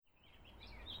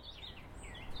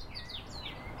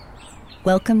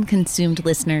Welcome, Consumed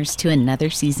listeners, to another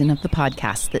season of the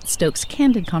podcast that stokes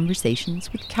candid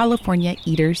conversations with California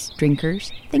eaters,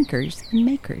 drinkers, thinkers, and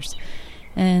makers.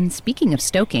 And speaking of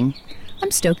stoking,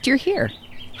 I'm stoked you're here.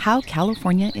 How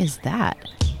California is that?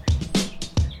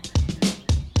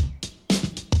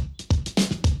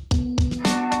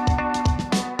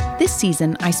 This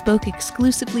season, I spoke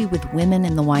exclusively with women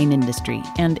in the wine industry,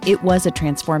 and it was a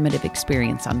transformative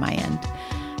experience on my end.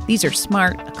 These are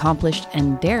smart, accomplished,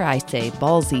 and dare I say,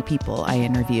 ballsy people I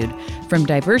interviewed from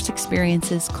diverse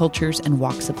experiences, cultures, and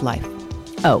walks of life.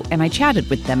 Oh, and I chatted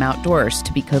with them outdoors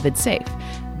to be COVID safe.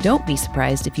 Don't be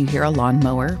surprised if you hear a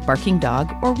lawnmower, barking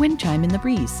dog, or wind chime in the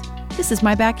breeze. This is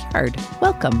my backyard.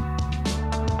 Welcome.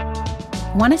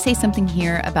 I want to say something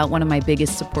here about one of my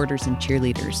biggest supporters and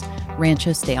cheerleaders,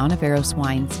 Ranchos de Ontiveros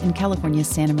Wines in California's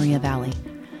Santa Maria Valley.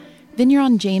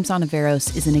 Vigneron James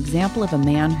Ontiveros is an example of a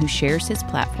man who shares his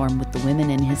platform with the women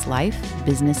in his life,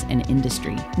 business, and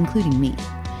industry, including me.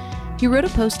 He wrote a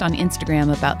post on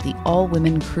Instagram about the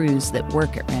all-women crews that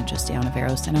work at Ranchos de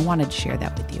Ontiveros, and I wanted to share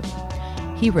that with you.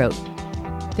 He wrote,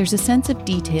 "There's a sense of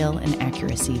detail and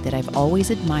accuracy that I've always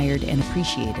admired and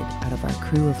appreciated out of our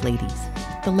crew of ladies.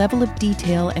 The level of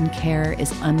detail and care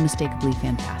is unmistakably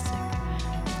fantastic.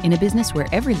 In a business where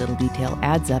every little detail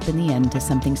adds up in the end to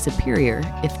something superior,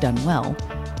 if done well,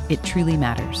 it truly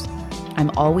matters.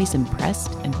 I'm always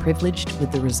impressed and privileged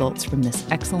with the results from this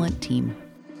excellent team.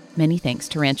 Many thanks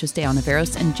to Ranchos de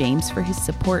Ontiveros and James for his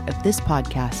support of this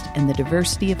podcast and the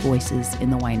diversity of voices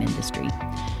in the wine industry.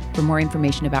 For more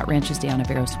information about Ranchos de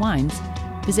Ontiveros wines,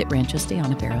 visit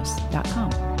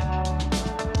ranchosdeontiveros.com.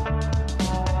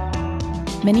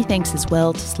 Many thanks as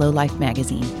well to Slow Life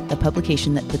Magazine, the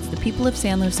publication that puts the people of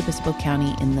San Luis Obispo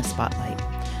County in the spotlight.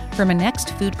 For my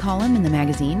next food column in the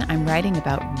magazine, I'm writing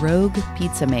about rogue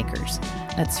pizza makers.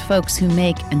 That's folks who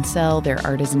make and sell their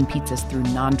artisan pizzas through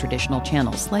non-traditional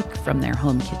channels, like from their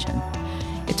home kitchen.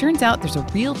 It turns out there's a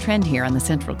real trend here on the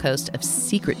Central Coast of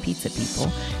secret pizza people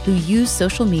who use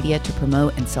social media to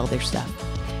promote and sell their stuff.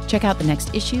 Check out the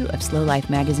next issue of Slow Life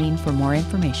Magazine for more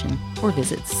information, or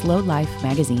visit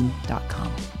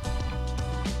slowlifemagazine.com.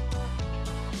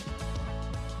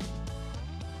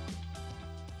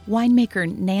 Winemaker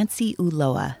Nancy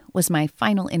Ulloa was my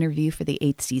final interview for the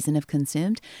 8th season of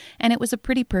Consumed, and it was a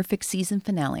pretty perfect season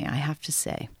finale, I have to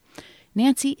say.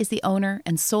 Nancy is the owner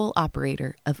and sole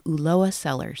operator of Ulloa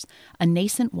Cellars, a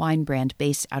nascent wine brand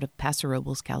based out of Paso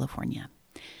Robles, California.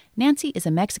 Nancy is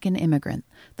a Mexican immigrant,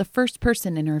 the first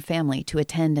person in her family to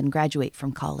attend and graduate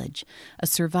from college, a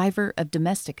survivor of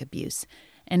domestic abuse,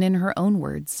 and in her own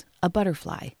words, a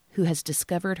butterfly who has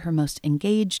discovered her most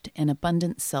engaged and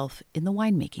abundant self in the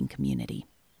winemaking community.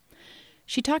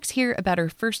 She talks here about her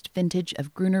first vintage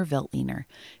of Gruner Veltliner,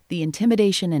 the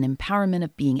intimidation and empowerment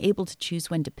of being able to choose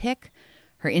when to pick,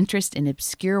 her interest in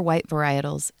obscure white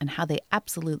varietals, and how they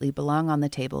absolutely belong on the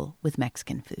table with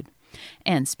Mexican food.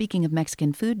 And speaking of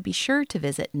Mexican food, be sure to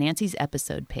visit Nancy's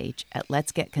episode page at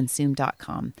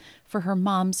letsgetconsumed.com for her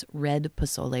mom's red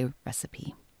pozole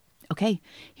recipe. Okay,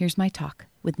 here's my talk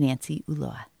with Nancy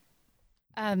Ulloa.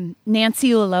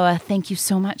 Nancy Ulloa, thank you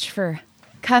so much for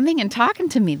coming and talking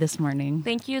to me this morning.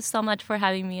 Thank you so much for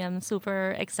having me. I'm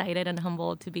super excited and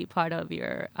humbled to be part of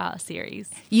your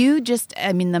series.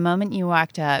 The moment you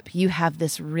walked up, you have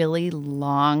this really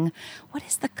long, what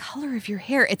is the color of your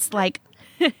hair? It's like,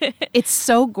 it's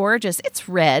so gorgeous. It's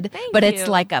red, but it's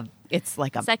like a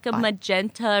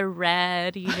magenta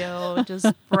red, just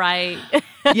bright.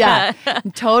 Yeah,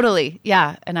 totally.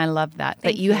 Yeah, and I love that.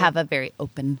 Thank But you you. have a very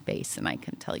open face, and I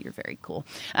can tell you're very cool.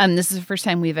 This is the first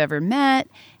time we've ever met,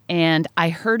 and I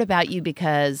heard about you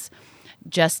because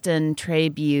Justin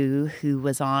Trabue, who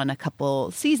was on a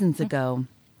couple seasons ago,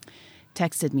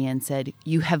 texted me and said,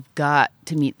 "You have got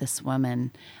to meet this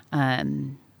woman."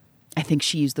 I think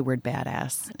she used the word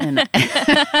badass. And,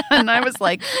 and I was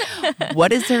like,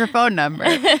 what is her phone number?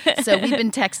 So we've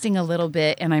been texting a little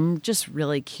bit, and I'm just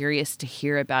really curious to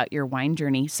hear about your wine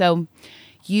journey. So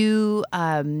you,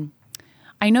 I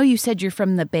know you said you're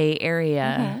from the Bay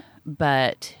Area,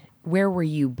 but where were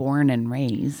you born and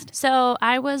raised? So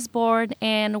I was born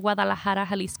in Guadalajara,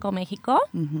 Jalisco, Mexico.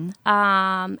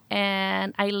 And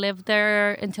I lived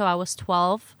there until I was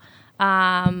 12.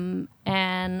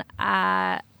 And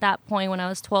at that point, when I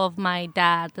was 12, my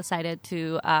dad decided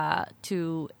to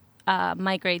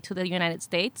migrate to the United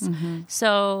States.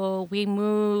 So we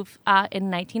moved in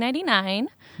 1999.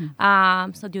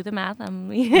 So do the math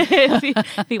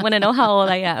if you want to know how old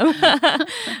I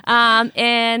am.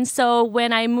 And so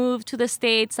when I moved to the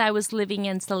States, I was living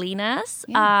in Salinas.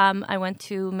 I went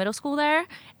to middle school there.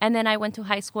 And then I went to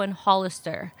high school in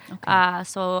Hollister. Okay.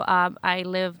 So I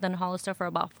lived in Hollister for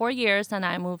about 4 years, and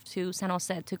I moved to San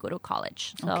Jose to go to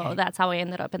college. So that's how I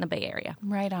ended up in the Bay Area.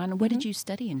 Right on. What did you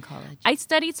study in college? I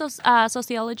studied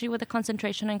sociology with a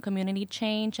concentration in community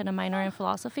change and a minor in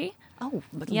philosophy. Oh,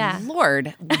 Yeah.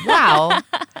 Lord. Wow.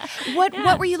 What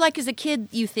were you like as a kid,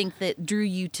 you think, that drew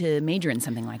you to major in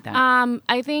something like that?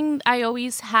 I think I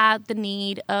always had the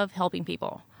need of helping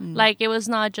people. Like, it was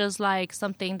not just like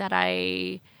something that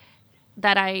I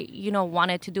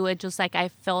wanted to do. It just like I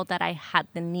felt that I had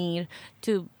the need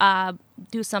to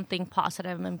do something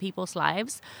positive in people's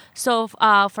lives. So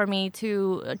for me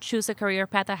to choose a career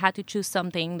path, I had to choose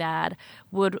something that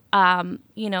would,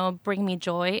 bring me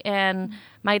joy. And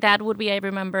my dad would be, I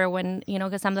remember when,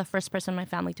 because I'm the first person in my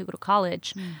family to go to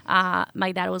college,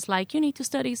 my dad was like, you need to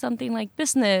study something like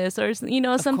business or,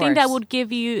 something that would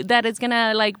give you, that is going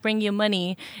to like bring you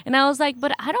money. And I was like,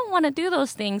 but I don't want to do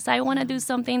those things. I want to do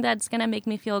something that's going to make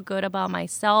me feel good about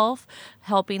myself,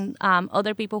 helping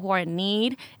other people who are in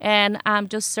need, and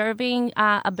just serving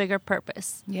a bigger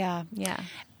purpose. Yeah. Yeah.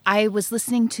 I was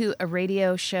listening to a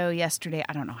radio show yesterday.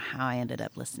 I don't know how I ended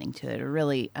up listening to it. A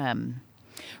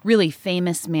really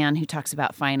famous man who talks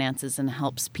about finances and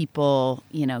helps people,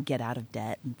 get out of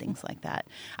debt and things like that.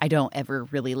 I don't ever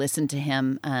really listen to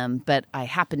him, but I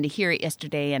happened to hear it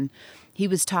yesterday, and he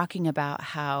was talking about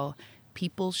how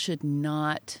people should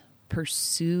not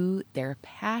pursue their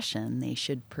passion. They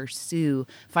should pursue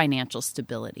financial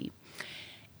stability.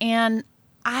 And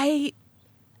I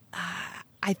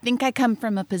think I come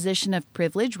from a position of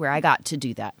privilege where I got to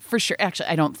do that for sure. Actually,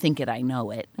 I don't think it. I know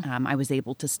it. I was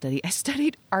able to study. I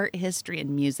studied art history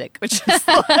and music, which is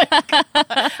like,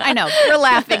 I know you're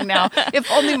laughing now. If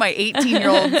only my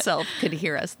 18-year-old self could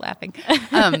hear us laughing.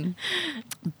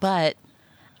 But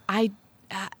I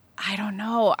don't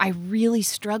know. I really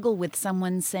struggle with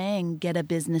someone saying, get a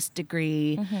business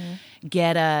degree,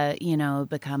 get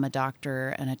become a doctor,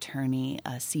 an attorney,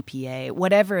 a CPA,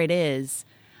 whatever it is.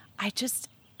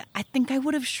 I think I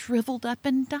would have shriveled up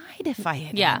and died if I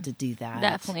had to do that.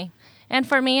 Definitely. And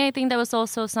for me, I think that was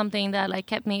also something that like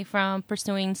kept me from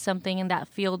pursuing something in that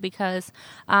field, because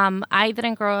I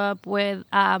didn't grow up with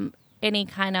any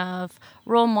kind of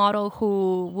role model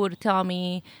who would tell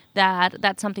me that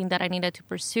that's something that I needed to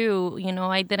pursue.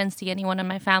 I didn't see anyone in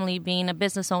my family being a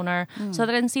business owner. So I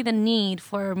didn't see the need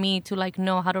for me to like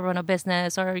know how to run a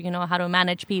business or, how to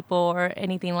manage people or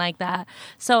anything like that.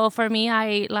 So for me,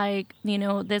 I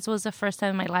this was the first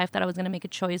time in my life that I was going to make a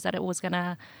choice that it was going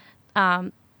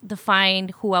to define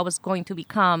who I was going to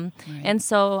become. Right. And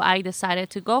so I decided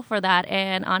to go for that.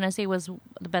 And honestly, it was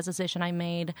the best decision I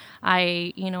made.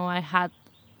 I had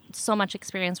so much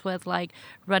experience with like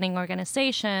running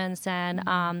organizations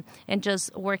and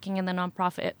just working in the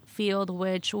nonprofit field,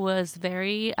 which was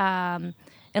very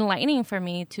enlightening for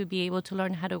me to be able to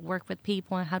learn how to work with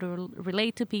people and how to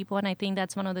relate to people. And I think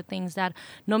that's one of the things that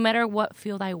no matter what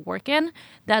field I work in,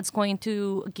 that's going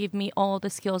to give me all the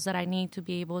skills that I need to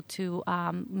be able to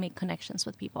make connections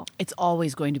with people. It's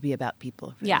always going to be about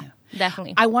people. Yeah,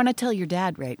 definitely. I want to tell your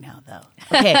dad right now, though.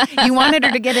 Okay, you wanted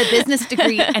her to get a business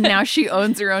degree, and now she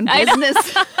owns her own business.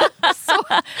 So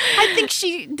I think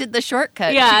she did the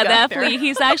shortcut. Yeah, definitely.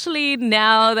 He's actually,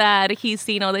 now that he's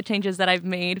seen all the changes that I've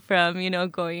made from,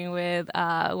 going with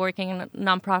working in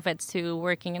nonprofits to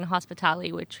working in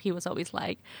hospitality, which he was always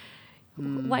like,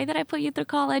 why did I put you through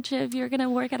college if you're going to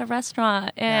work at a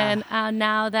restaurant? And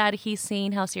now that he's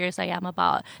seen how serious I am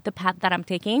about the path that I'm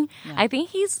taking, I think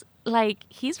he's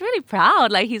really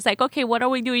proud. Like, he's like, okay, what are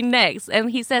we doing next?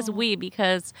 And he says we,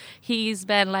 because he's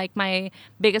been like my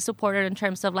biggest supporter in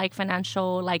terms of like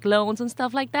financial like loans and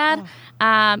stuff like that.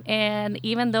 And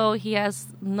even though he has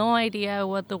no idea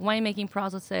what the winemaking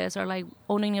process is or like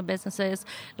owning a business is,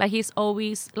 like he's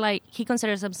always like, he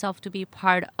considers himself to be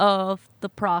part of the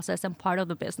process and part of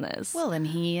the business. Well, and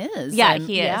he is. Yeah,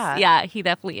 he is. Yeah, he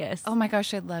definitely is. Oh my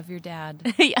gosh, I love your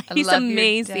dad. Yeah, he's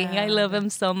amazing. I love him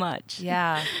so much.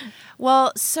 Yeah.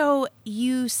 Well, so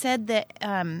you said that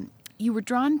you were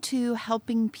drawn to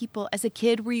helping people as a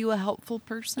kid. Were you a helpful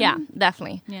person? Yeah,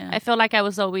 definitely. Yeah. I feel like I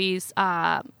was always,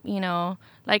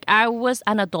 like I was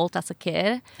an adult as a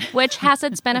kid, which has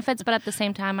its benefits, but at the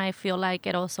same time, I feel like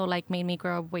it also like made me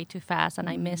grow up way too fast, and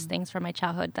I missed things from my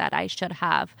childhood that I should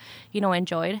have,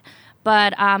 enjoyed.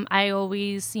 But I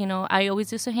always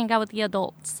used to hang out with the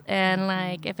adults, and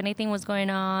like if anything was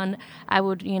going on, I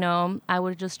would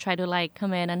just try to like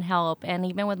come in and help. And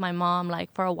even with my mom,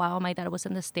 like for a while, my dad was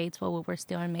in the States while we were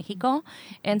still in Mexico,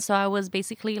 and so I was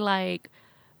basically like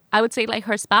I would say like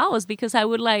her spouse, because I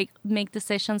would like make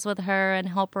decisions with her and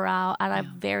help her out at a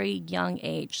very young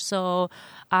age. So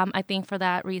I think for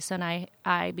that reason,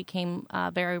 I became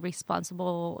a very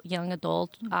responsible young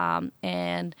adult.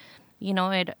 And you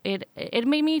know, it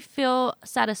made me feel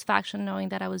satisfaction knowing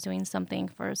that I was doing something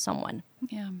for someone.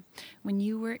 Yeah. When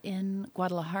you were in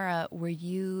Guadalajara, were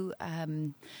you,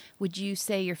 would you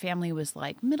say your family was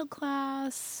like middle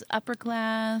class, upper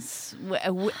class?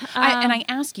 And I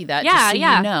ask you that just so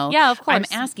you know. Yeah, of course. I'm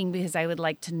asking because I would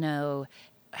like to know,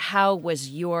 how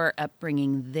was your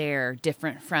upbringing there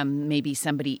different from maybe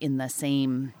somebody in the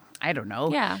same, I don't know,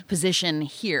 position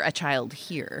here, a child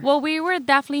here? Well, we were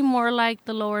definitely more like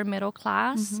the lower middle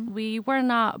class. We were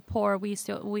not poor.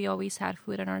 We always had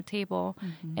food on our table,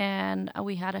 and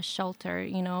we had a shelter,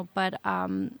 you know. But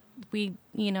we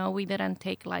didn't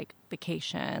take like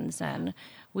vacations, and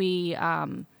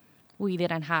we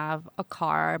didn't have a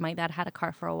car. My dad had a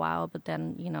car for a while, but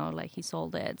then, you know, like he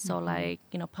sold it. So like,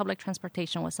 you know, public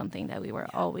transportation was something that we were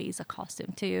always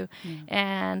accustomed to.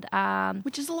 And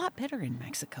which is a lot better in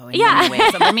Mexico in many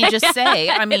ways. So let me just say,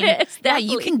 I mean,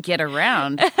 you can get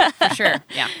around for sure.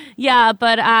 Yeah. Yeah,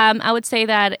 but I would say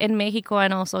that in Mexico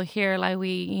and also here, like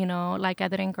we, you know, like I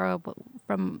didn't grow up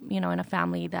from, you know, in a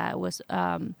family that was,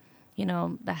 you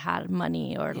know, that had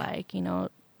money or like, you know,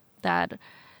 that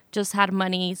just had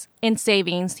money in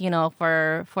savings, you know,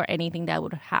 for anything that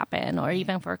would happen, or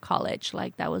even for college.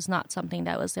 Like that was not something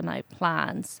that was in my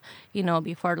plans, you know,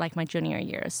 before like my junior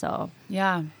year. So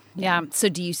yeah. So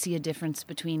do you see a difference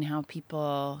between how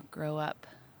people grow up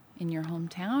in your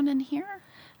hometown and here?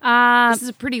 This is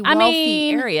a pretty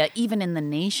wealthy area, even in the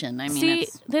nation. I mean,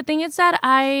 the thing is that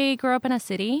I grew up in a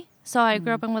city. So I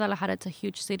grew up in Guadalajara. It's a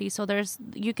huge city. So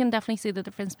you can definitely see the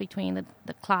difference between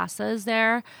the classes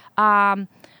there.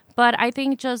 But I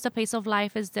think just the pace of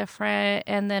life is different.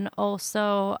 And then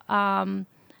also,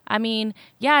 I mean,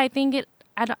 yeah, I think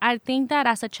that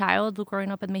as a child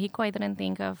growing up in Mexico, I didn't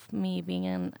think of me being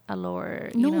in a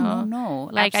lower, No,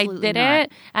 like I didn't. Not.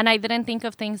 And I didn't think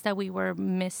of things that we were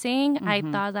missing. I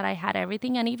thought that I had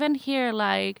everything. And even here,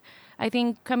 like, I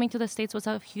think coming to the States was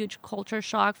a huge culture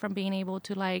shock from being able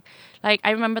to like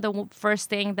I remember the first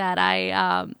thing that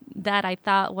I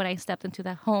thought when I stepped into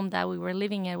the home that we were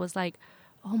living in was like,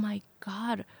 oh my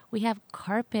God, we have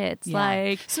carpets. Yeah.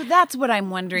 Like, so that's what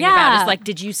I'm wondering about. Is like,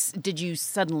 did you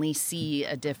suddenly see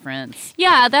a difference?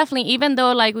 Yeah, definitely. Even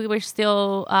though like we were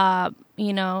still,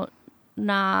 you know,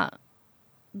 not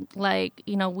like,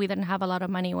 you know, we didn't have a lot of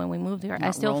money when we moved here.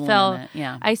 I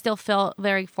still felt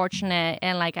very fortunate,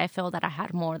 and like I felt that I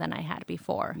had more than I had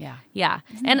before. Yeah.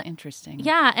 Isn't that interesting?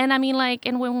 Yeah, and I mean, like,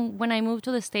 and when I moved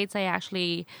to the States, I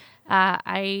actually,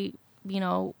 you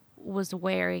know, was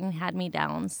wearing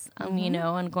hand-me-downs, you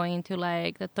know, and going to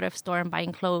like the thrift store and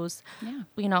buying clothes,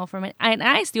 you know, from it. And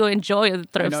I still enjoy the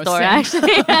thrift store,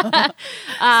 same.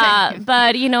 Actually.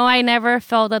 But, you know, I never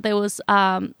felt that there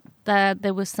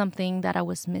was something that I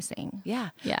was missing. Yeah.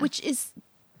 Which is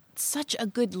such a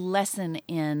good lesson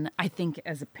in, I think,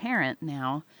 as a parent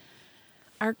now.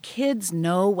 Our kids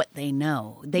know what they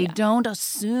know. They don't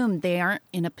assume, they aren't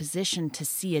in a position to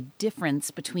see a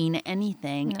difference between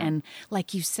anything. No. And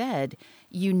like you said,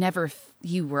 you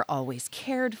were always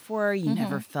cared for. You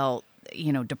never felt,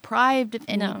 you know, deprived of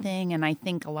anything. No. And I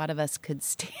think a lot of us could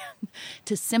stand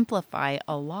to simplify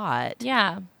a lot.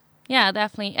 Yeah. Yeah,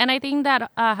 definitely. And I think that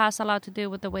has a lot to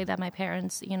do with the way that my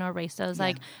parents, you know, raised us.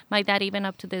 Like my dad, even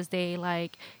up to this day,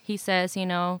 like he says, you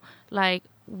know, like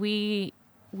we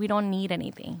don't need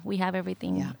anything. We have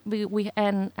everything. Yeah.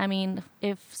 And I mean,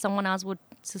 if someone else would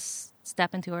just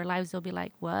step into our lives, they'll be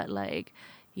like, what? Like,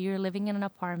 you're living in an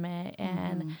apartment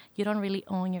and you don't really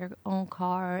own your own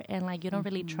car, and like you don't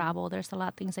really travel. There's a lot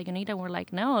of things that you need. And we're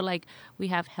like, no, like we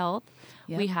have health.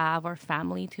 Yep. We have our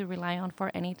family to rely on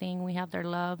for anything. We have their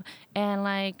love. And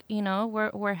like, you know,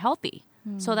 we're healthy.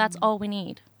 So that's all we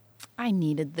need. I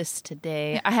needed this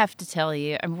today. I have to tell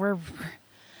you, we're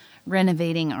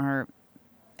renovating our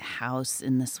house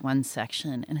in this one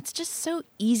section, and it's just so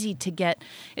easy to get.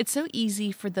 It's so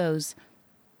easy for those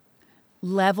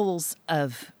levels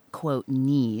of quote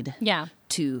need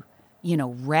to, you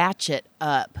know, ratchet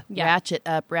up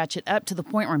to the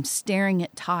point where I'm staring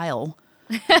at tile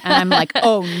and I'm like,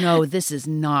 oh no, this is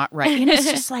not right. And it's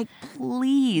just like,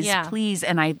 please.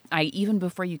 And I even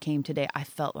before you came today, I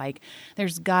felt like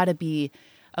there's got to be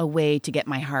a way to get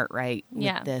my heart right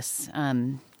with this.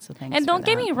 So thanks. And don't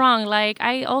get me wrong, like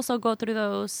I also go through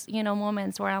those, you know,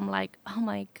 moments where I'm like, oh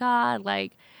my God,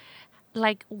 like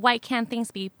why can't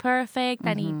things be perfect?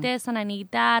 I need this and I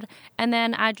need that. And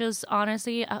then I just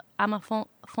honestly, I'm a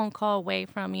phone call away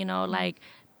from, you know, like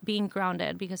being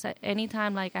grounded, because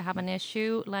anytime like I have an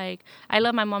issue, like I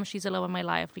love my mom, she's the love of my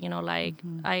life, you know, like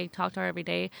I talk to her every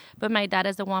day, but my dad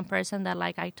is the one person that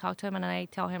like I talk to him and I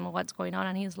tell him what's going on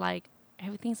and he's like,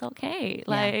 everything's okay.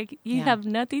 Like you have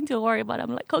nothing to worry about.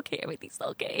 I'm like, okay, everything's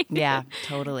okay. Yeah,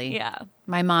 totally. Yeah.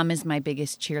 My mom is my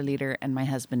biggest cheerleader and my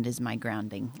husband is my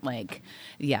grounding. Like,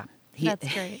 yeah.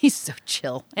 That's great. He's so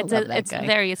chill. It's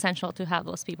very essential to have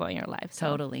those people in your life.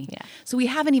 So, totally. Yeah. So we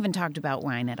haven't even talked about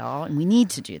wine at all, and we need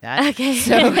to do that. Okay.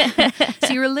 So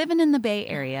you were living in the Bay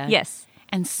Area. Yes.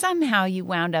 And somehow you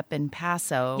wound up in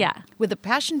Paso. Yeah. With a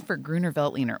passion for Gruner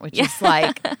Veltliner, which is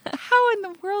like, how in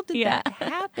the world did that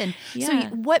happen? Yeah.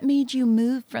 So what made you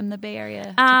move from the Bay Area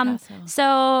to Paso?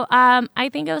 So I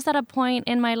think it was at a point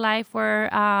in my life where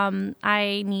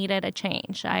I needed a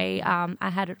change. I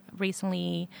had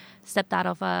recently stepped out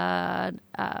of a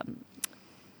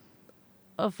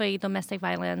domestic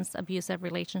violence abusive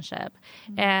relationship,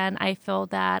 and I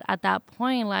felt that at that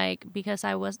point, like, because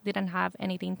I didn't have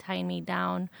anything tying me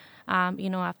down,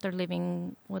 after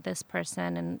living with this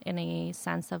person and in a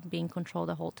sense of being controlled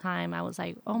the whole time, I was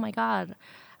like, oh my God,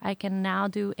 I can now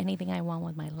do anything I want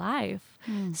with my life.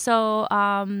 So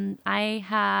I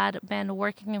had been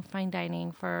working in fine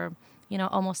dining for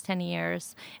almost 10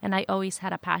 years. And I always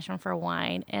had a passion for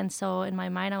wine. And so in my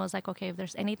mind, I was like, okay, if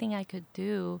there's anything I could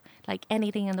do, like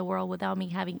anything in the world without me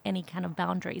having any kind of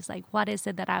boundaries, like what is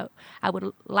it that I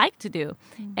would like to do?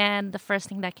 And the first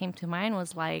thing that came to mind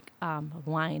was like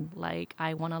wine. Like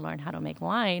I want to learn how to make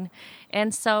wine.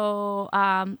 And so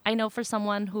I know for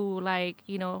someone who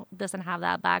doesn't have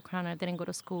that background or didn't go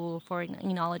to school for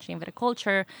enology and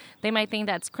viticulture, they might think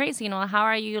that's crazy. How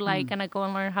are you going to go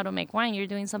and learn how to make wine? You're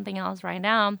doing something else right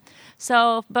now.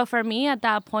 So, but for me at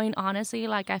that point, honestly,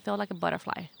 like I felt like a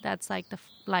butterfly. That's like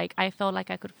I felt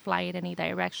like I could fly in any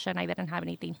direction. I didn't have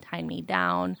anything tying me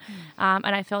down. And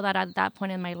I felt that at that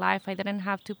point in my life, I didn't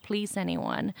have to please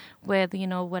anyone with,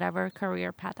 whatever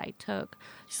career path I took.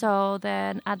 So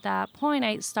then at that point,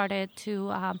 I started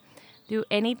to do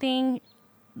anything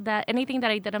that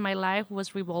I did in my life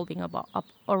was revolving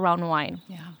around wine.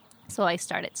 Yeah. So I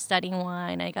started studying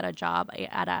wine. I got a job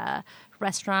at a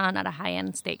restaurant, at a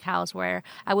high-end steakhouse where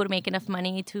I would make enough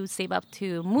money to save up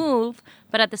to move,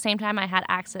 but at the same time I had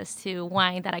access to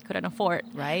wine that I couldn't afford.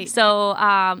 Right. So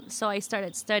so I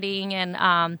started studying,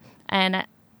 and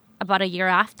about a year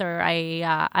after,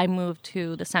 I moved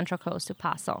to the Central Coast, to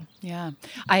Paso. Yeah.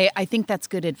 I think that's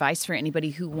good advice for anybody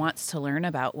who wants to learn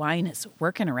about wine, is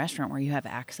work in a restaurant where you have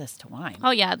access to wine. Oh,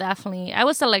 yeah, definitely. I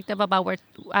was selective about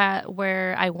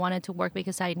where I wanted to work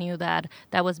because I knew that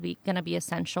was going to be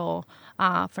essential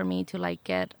for me to,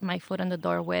 get my foot in the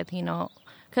door with,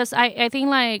 Because I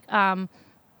think,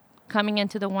 coming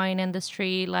into the wine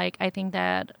industry, I think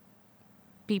that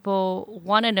people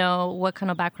want to know what kind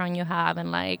of background you have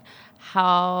and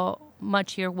how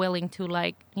much you're willing to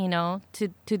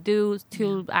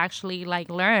actually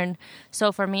learn.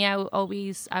 So for me, I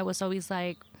was always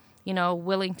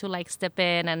willing to step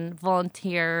in and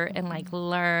volunteer and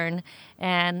learn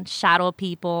and shadow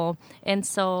people. And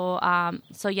so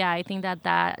yeah, I think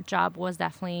that job was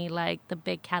definitely the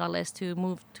big catalyst to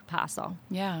move to Paso.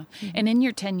 Yeah. And in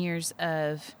your 10 years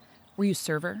of, were you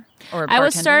server or a bartender? I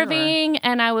was serving,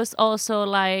 and I was also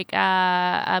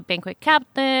a banquet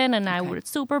captain, and I would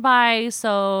supervise.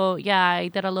 So yeah, I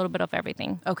did a little bit of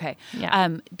everything. Okay.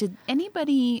 Yeah. Did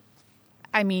anybody?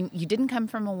 I mean, you didn't come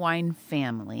from a wine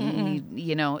family,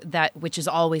 that, which is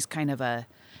always kind of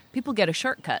people get a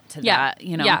shortcut to that.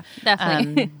 Yeah,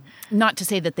 definitely. Not to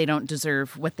say that they don't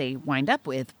deserve what they wind up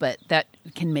with, but that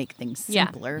can make things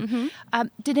simpler. Yeah. Mm-hmm.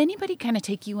 Did anybody kind of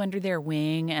take you under their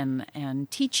wing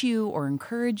and teach you or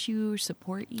encourage you or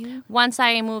support you? Once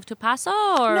I moved to Paso,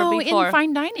 or no, before? In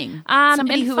fine dining.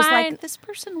 Somebody who was like, this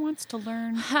person wants to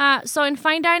learn. So in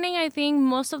fine dining, I think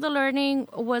most of the learning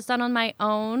was done on my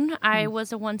own. I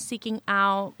was the one seeking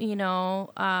out,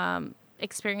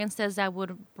 experiences that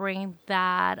would bring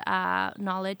that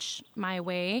knowledge my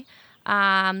way.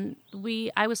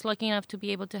 I was lucky enough to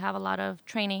be able to have a lot of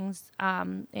trainings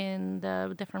in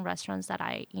the different restaurants that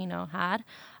I had,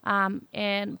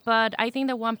 but I think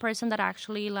the one person that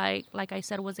actually like I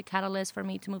said was a catalyst for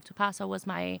me to move to Paso was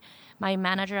my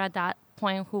manager at that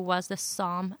point, who was the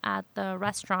som at the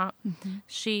restaurant.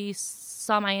 She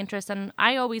saw my interest, and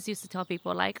I always used to tell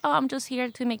people I'm just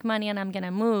here to make money and I'm gonna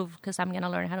move because I'm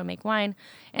gonna learn how to make wine.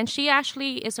 And she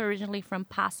actually is originally from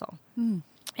Paso.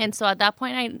 And so at that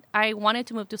point, I wanted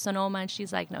to move to Sonoma, and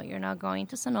she's like, no, you're not going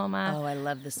to Sonoma. Oh, I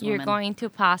love this You're woman. going to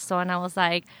Paso. And I was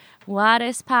like, what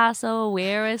is Paso?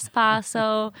 Where is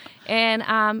Paso?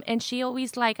 And she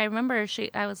always I remember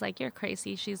I was like, you're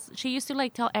crazy. She used to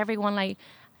tell everyone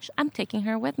I'm taking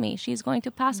her with me. She's going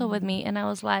to Paso with me. And I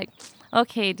was like,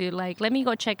 okay, dude, like, let me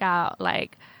go check out,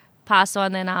 like, Paso,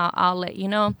 and then I'll let you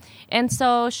know. And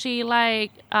so she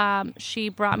she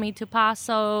brought me to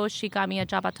Paso. She got me a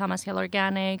job at Thomas Hill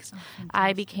Organics.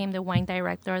 I became the wine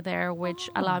director there, which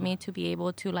allowed me to be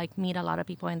able to like meet a lot of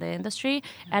people in the industry,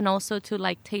 and also to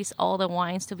like taste all the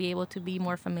wines, to be able to be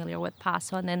more familiar with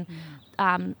Paso, and then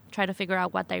try to figure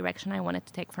out what direction I wanted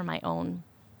to take for my own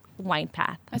wine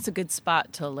path. That's a good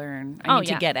spot to learn.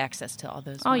 To get access to all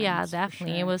those wines. Oh yeah,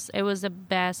 definitely. Sure. It was the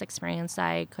best experience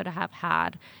I could have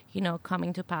had,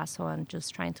 coming to Paso and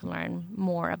just trying to learn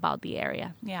more about the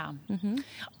area. Yeah.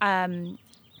 Mm-hmm.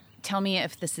 Tell me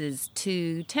if this is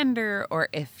too tender or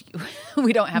if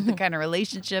we don't have the kind of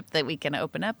relationship that we can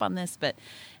open up on this, but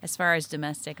as far as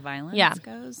domestic violence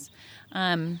goes,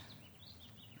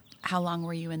 how long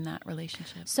were you in that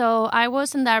relationship? So I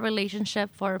was in that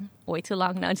relationship for way too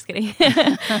long. No, just kidding.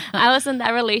 I was in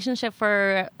that relationship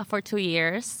for 2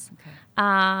 years.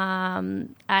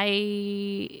 Okay.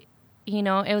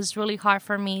 It was really hard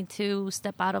for me to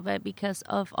step out of it because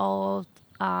of all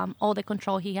the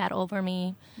control he had over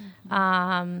me.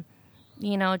 Mm-hmm.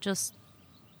 Just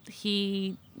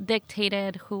he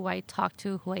dictated who I talked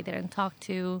to, who I didn't talk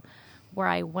to, where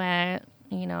I went,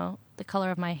 the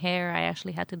color of my hair. I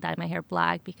actually had to dye my hair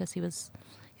black because he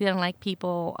didn't like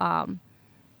people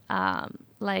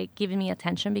like giving me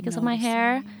attention because of my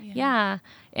hair. Yeah.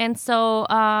 And so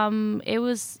it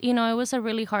was a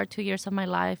really hard 2 years of my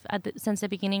life. Since the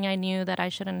beginning, I knew that I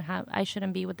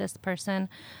shouldn't be with this person.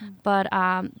 Mm-hmm. But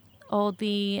all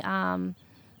the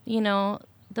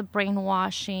the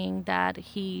brainwashing that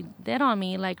he did on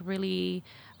me, like really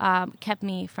kept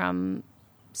me from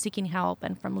seeking help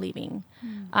and from leaving.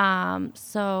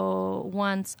 So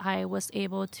once I was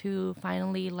able to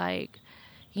finally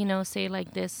say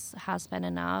like, this has been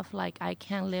enough, like I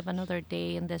can't live another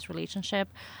day in this relationship,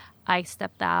 I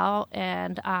stepped out,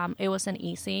 and it wasn't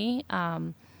easy.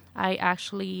 I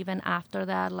actually, even after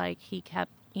that, like he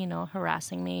kept,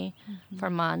 harassing me for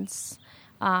months.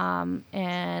 And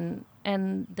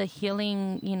the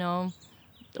healing,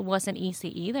 wasn't easy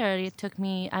either. It took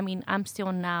me, I'm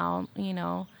still now,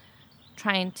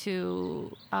 trying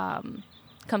to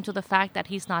come to the fact that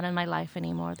he's not in my life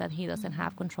anymore, that he doesn't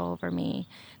have control over me,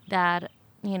 that,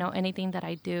 anything that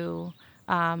I do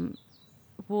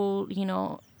will,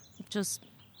 just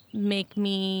make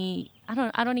me,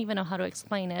 I don't even know how to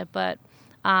explain it, but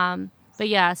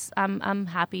yes, I'm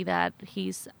happy that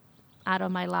he's out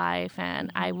of my life, and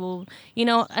I will,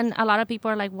 and a lot of people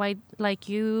are like, why, like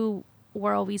you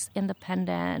were always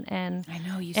independent, and I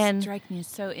know you strike me as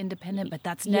so independent, but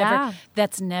that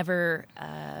never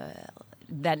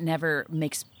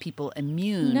makes people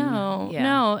immune.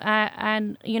 No.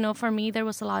 And for me, there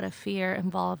was a lot of fear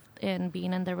involved in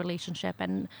being in the relationship,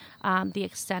 and the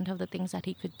extent of the things that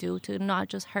he could do to not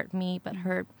just hurt me, but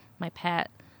hurt my pet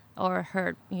or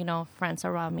hurt, friends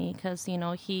around me. Because,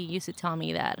 he used to tell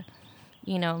me that,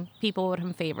 people owed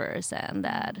him favors, and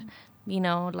that,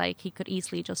 like he could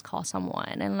easily just call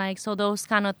someone. And like, so those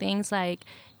kind of things like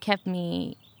kept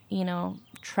me,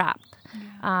 trapped.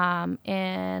 Yeah.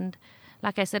 And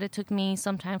like I said, it took me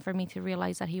some time for me to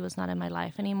realize that he was not in my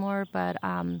life anymore. But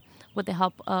with the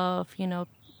help of,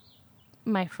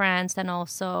 my friends and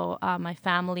also my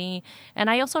family. And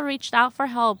I also reached out for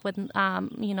help with,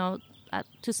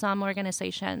 to some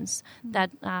organizations that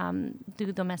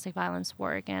do domestic violence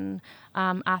work. And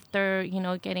after,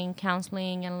 getting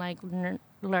counseling and like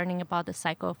learning about the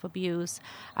cycle of abuse,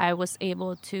 I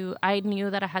knew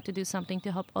that I had to do something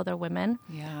to help other women.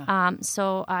 Yeah.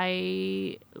 So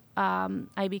I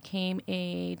became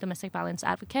a domestic violence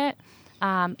advocate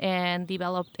and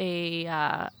developed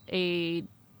a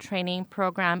training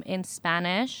program in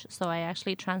Spanish. So I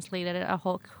actually translated a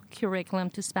whole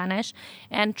curriculum to Spanish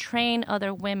and train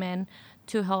other women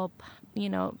to help,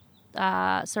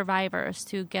 survivors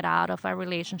to get out of a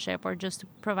relationship, or just to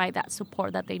provide that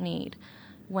support that they need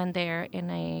when they're in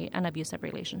an abusive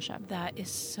relationship. That is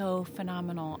so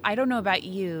phenomenal. I don't know about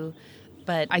you,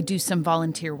 but I do some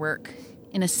volunteer work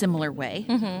in a similar way,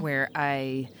 where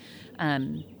I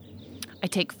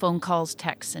take phone calls,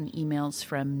 texts, and emails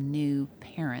from new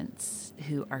parents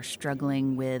who are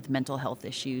struggling with mental health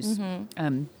issues.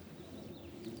 And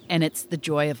it's the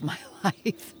joy of my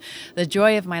life. The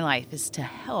joy of my life is to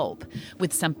help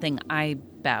with something I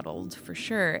battled, for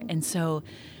sure. And so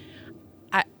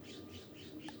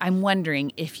I'm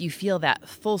wondering if you feel that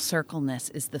full circleness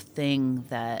is the thing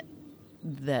that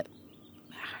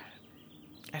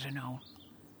I don't know.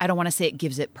 I don't want to say it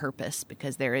gives it purpose,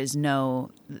 because there is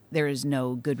no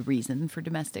good reason for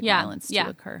domestic violence to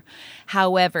occur.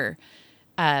 However,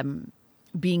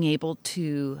 being able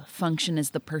to function as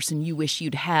the person you wish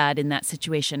you'd had in that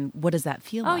situation, what does that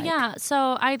feel like? Oh, yeah.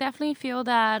 So I definitely feel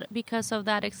that because of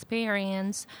that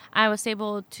experience, I was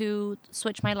able to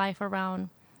switch my life around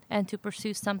and to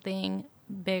pursue something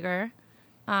bigger.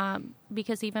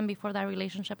 Because even before that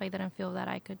relationship, I didn't feel that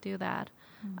I could do that.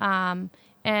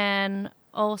 And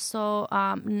also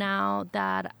now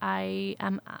that I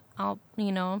am,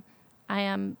 I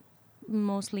am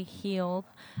mostly healed,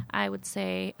 I would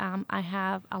say I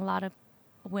have a lot of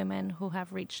women who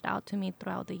have reached out to me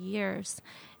throughout the years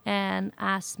and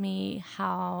asked me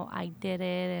how I did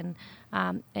it, and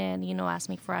asked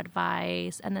me for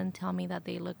advice, and then tell me that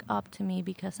they look up to me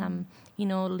because I'm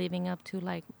living up to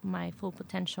like my full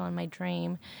potential and my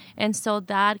dream. And so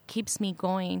that keeps me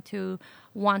going to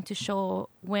want to show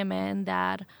women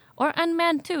that, and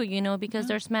men too, because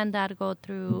there's men that go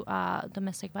through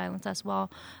domestic violence as well,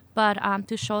 but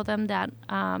to show them that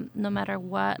no matter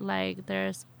what, like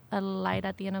there's a light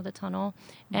at the end of the tunnel,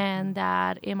 and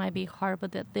that it might be hard,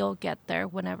 but that they'll get there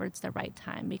whenever it's the right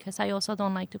time. Because I also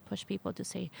don't like to push people to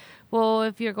say, well,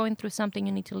 if you're going through something,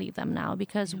 you need to leave them now,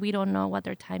 because we don't know what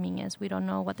their timing is. We don't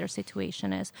know what their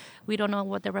situation is. We don't know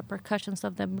what the repercussions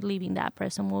of them leaving that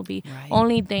person will be. Right.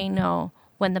 Only they know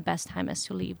when the best time is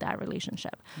to leave that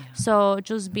relationship. Yeah. So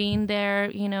just being there,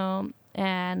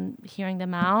 and hearing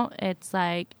them out, it's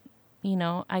like,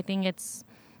 I think it's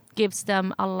gives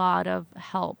them a lot of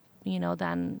help,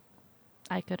 than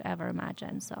I could ever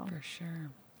imagine. So for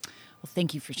sure. Well,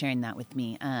 thank you for sharing that with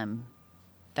me. I'm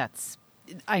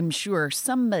sure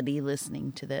somebody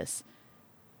listening to this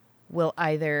will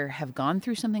either have gone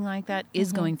through something like that,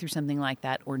 is going through something like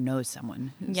that, or knows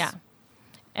someone who's... Yeah.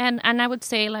 And I would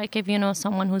say, like, if you know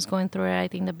someone who's going through it, I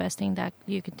think the best thing that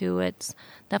you could do is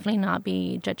definitely not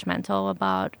be judgmental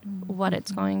about what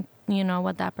it's going,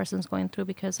 what that person's going through,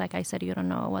 because, like I said, you don't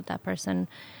know what that person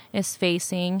is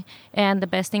facing. And the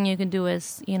best thing you can do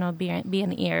is, be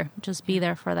an ear. Just be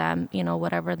there for them,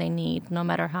 whatever they need, no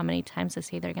matter how many times they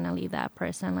say they're going to leave that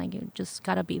person. Like, you just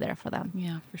got to be there for them.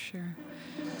 Yeah, for sure.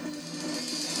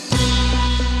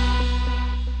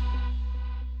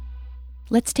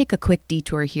 Let's take a quick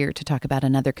detour here to talk about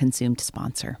another Consumed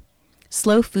sponsor.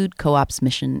 Slow Food Co-op's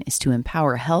mission is to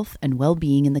empower health and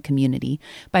well-being in the community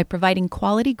by providing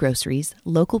quality groceries,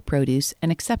 local produce,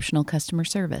 and exceptional customer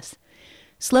service.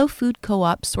 Slow Food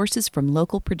Co-op sources from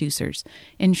local producers,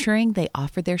 ensuring they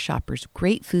offer their shoppers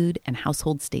great food and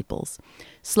household staples.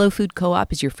 Slow Food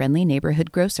Co-op is your friendly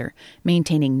neighborhood grocer,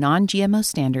 maintaining non-GMO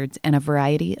standards and a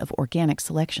variety of organic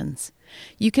selections.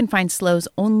 You can find Slow's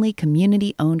only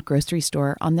community-owned grocery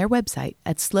store on their website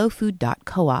at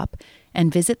slowfood.coop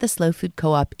and visit the Slow Food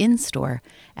Co-op in-store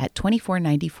at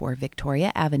 2494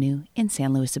 Victoria Avenue in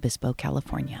San Luis Obispo,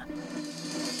 California.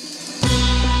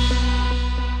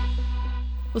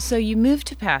 Well, so you moved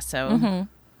to Paso.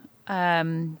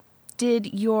 Mm-hmm. Did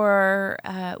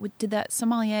that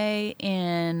sommelier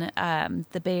in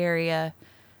the Bay Area,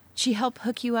 she help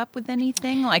hook you up with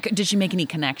anything? Like, did she make any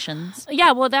connections?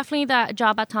 Yeah, well, definitely that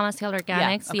job at Thomas Hill Organics.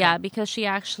 Yeah, okay. Yeah, because she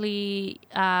actually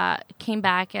came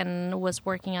back and was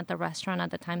working at the restaurant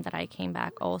at the time that I came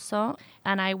back also.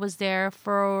 And I was there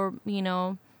for,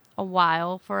 a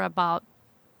while, for about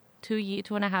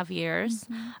 2.5 years.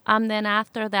 Mm-hmm. Then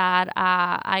after that,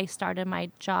 I started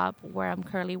my job where I'm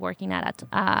currently working at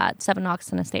 7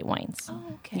 Oxen Estate Wines. Oh,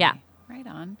 okay. Yeah. Right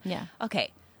on. Yeah.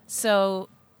 Okay. So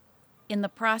in the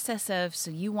process of,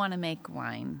 you want to make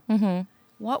wine,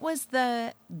 what was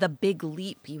the big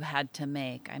leap you had to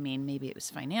make? I mean, maybe it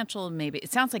was financial, maybe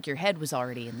it sounds like your head was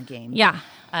already in the game. Yeah.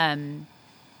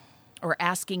 Or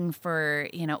asking for,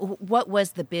 what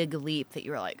was the big leap that you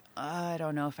were like, I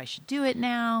don't know if I should do it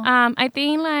now? I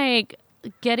think like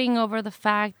getting over the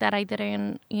fact that I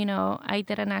didn't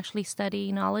actually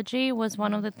study enology was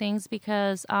one of the things,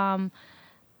 because I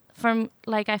felt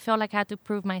like I had to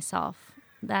prove myself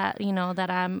that, that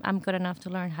I'm good enough to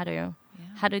learn how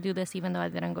to do this, even though I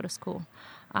didn't go to school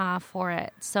for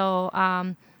it. So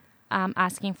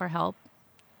asking for help,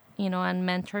 and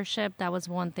mentorship, that was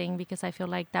one thing, because I feel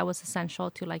like that was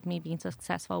essential to like me being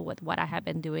successful with what I had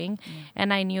been doing.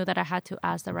 And I knew that I had to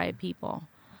ask the right people.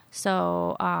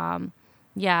 So, I'm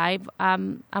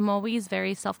always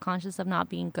very self-conscious of not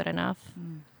being good enough,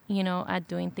 at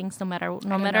doing things, no matter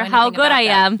how good I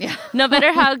am. Yeah. No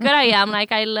matter how good I am.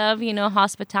 Like, I love,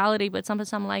 hospitality, but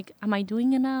sometimes I'm like, am I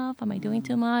doing enough? Am I doing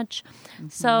too much? Mm-hmm.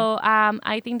 So,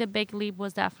 I think the big leap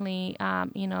was definitely,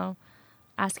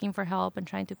 asking for help and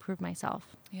trying to prove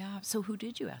myself. Yeah. So who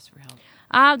did you ask for help?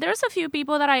 There's a few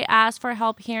people that I asked for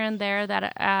help here and there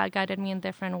that guided me in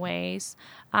different ways.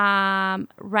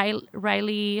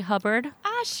 Riley Hubbard.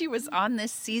 She was on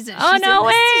this season. Oh, no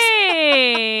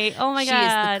way! Oh, my God. She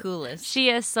is the coolest. She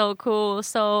is so cool.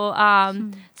 So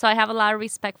so I have a lot of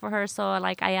respect for her. So,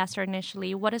 like, I asked her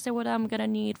initially, what is it what I'm going to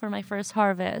need for my first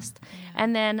harvest? Yeah.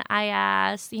 And then I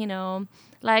asked,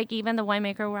 like, even the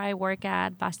winemaker where I work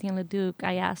at, Bastien Leduc,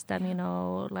 I asked them,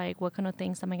 like, what kind of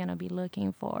things am I going to be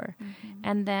looking for? Mm-hmm.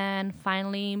 And then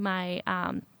finally, my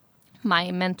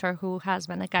mentor, who has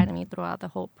been guiding me throughout the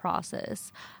whole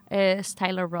process, is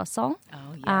Tyler Russell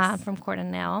from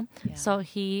Cordenell. Yeah. So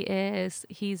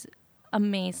he's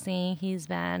amazing. He's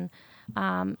been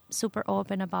super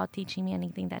open about teaching me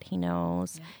anything that he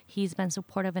knows. Yeah. He's been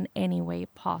supportive in any way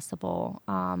possible.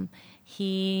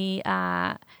 He's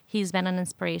been an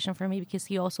inspiration for me because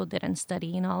he also didn't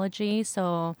study enology.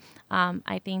 So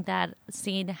I think that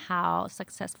seeing how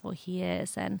successful he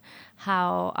is and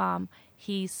how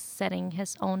he's setting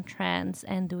his own trends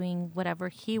and doing whatever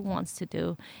he wants to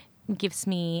do gives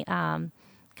me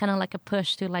kind of like a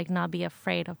push to like not be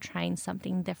afraid of trying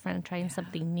something different, trying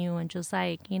something new, and just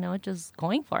like, just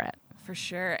going for it. For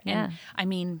sure. Yeah. And I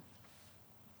mean,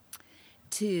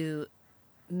 to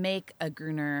make a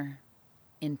Gruner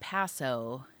in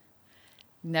Paso,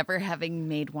 never having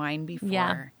made wine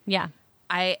before. Yeah.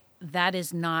 That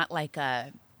is not like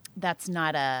that's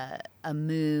not a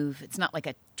move. It's not like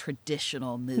a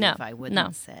traditional move, I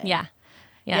wouldn't say. Yeah.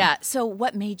 So why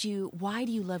do you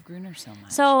love Gruner so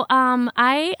much? So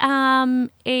I am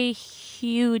a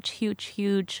huge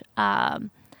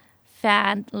fan,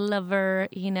 lover,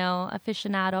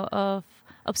 aficionado of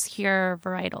obscure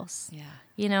varietals. Yeah.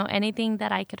 Anything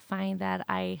that I could find that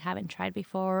I haven't tried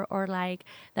before, or like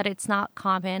that it's not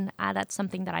common. That's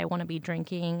something that I want to be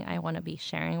drinking. I want to be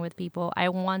sharing with people. I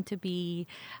want to be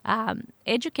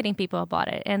educating people about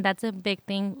it. And that's a big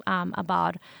thing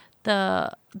about the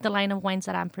line of wines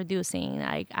that I'm producing.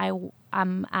 Like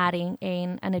I'm adding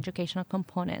an educational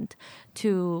component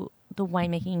to the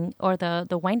winemaking or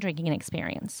the wine drinking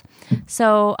experience.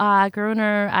 So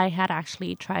Gruner, I had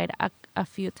actually tried a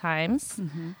few times.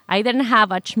 Mm-hmm. I didn't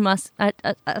have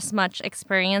as much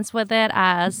experience with it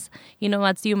as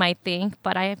you might think,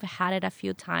 but I've had it a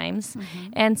few times. Mm-hmm.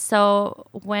 And so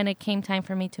when it came time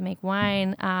for me to make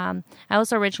wine, I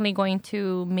was originally going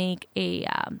to make a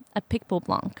Picpoul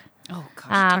Blanc. Oh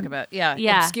gosh, talk about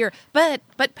obscure. But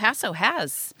Paso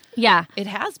has it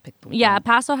has Picpoul. Yeah,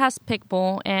 Paso has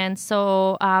Picpoul, and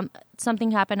so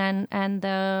something happened, and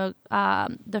the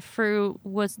fruit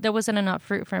there wasn't enough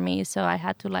fruit for me, so I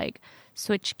had to like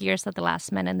switch gears at the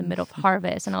last minute in the middle of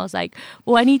harvest, and I was like,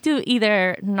 well, I need to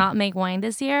either not make wine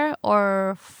this year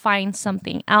or find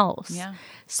something else. Yeah.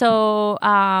 So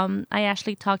I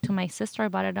actually talked to my sister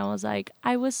about it, and I was like,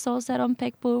 I was so set on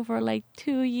Picpoul for like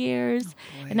 2 years,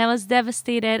 and I was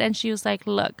devastated, and she was like,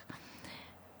 look,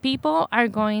 people are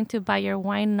going to buy your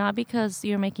wine not because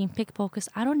you're making Picpoul, because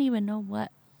I don't even know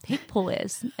what Picpoul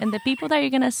is. And the people that you're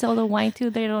going to sell the wine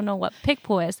to, they don't know what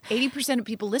Picpoul is. 80% of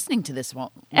people listening to this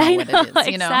won't know what it is.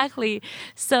 Exactly.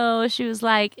 So she was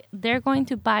like, they're going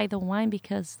to buy the wine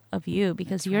because of you,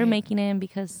 because you're making it,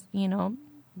 because,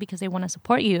 because they want to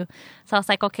support you. So I was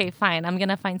like, okay, fine, I'm going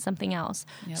to find something else.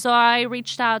 Yep. So I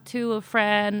reached out to a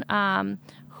friend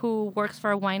who works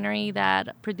for a winery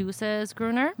that produces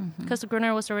Gruner, because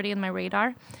Gruner was already in my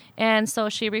radar. And so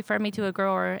she referred me to a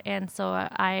grower. And so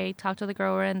I talked to the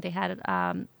grower, and they had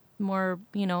more,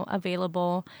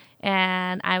 available.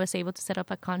 And I was able to set up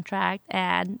a contract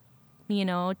and,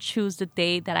 choose the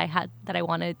date that I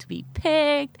wanted it to be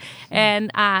picked, and,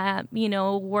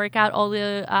 work out all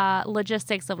the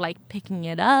logistics of like picking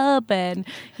it up and,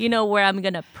 where I'm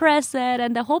going to press it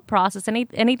and the whole process,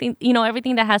 anything,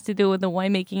 everything that has to do with the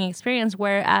winemaking experience.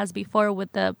 Whereas before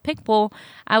with the Picpoul,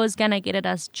 I was going to get it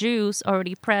as juice,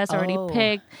 already pressed, already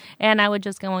picked, and I was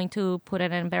just going to put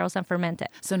it in barrels and ferment it.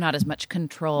 So not as much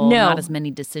control, not as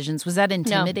many decisions. Was that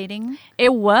intimidating? No.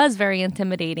 It was very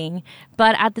intimidating,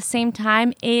 but at the same time,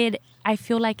 I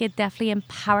feel like it definitely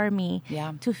empowered me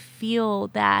to feel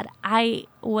that I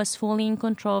was fully in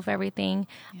control of everything.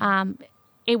 Yeah.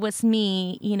 It was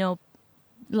me,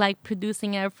 like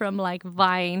producing it from like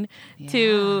vine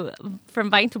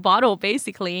from vine to bottle,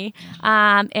 basically.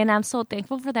 Yeah. And I'm so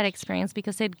thankful for that experience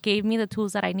because it gave me the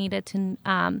tools that I needed to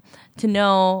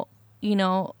know,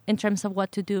 in terms of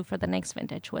what to do for the next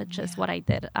vintage, which is what I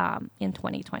did in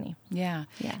 2020. Yeah.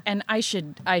 And I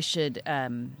should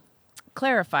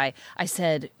clarify, I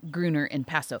said Gruner in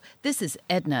Paso. This is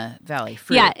Edna Valley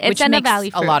fruit. Yeah, it's which Edna makes Valley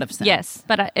fruit. a lot of sense. Yes,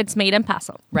 but it's made in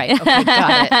Paso. Right. Okay,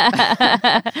 got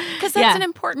it. Because that's an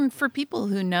important for people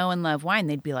who know and love wine.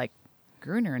 They'd be like,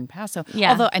 Gruner in Paso.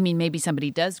 Yeah. Although, I mean, maybe somebody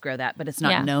does grow that, but it's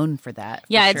not known for that.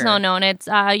 Yeah, for it's sure. not known. It's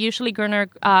usually Gruner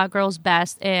grows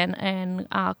best in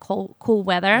cool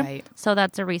weather. Right. So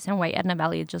that's the reason why Edna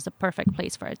Valley is just a perfect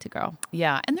place for it to grow.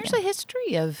 Yeah, and there's a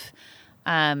history of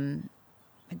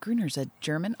Gruner's a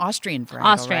Austrian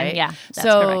varietal, right? Yeah. That's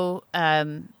so,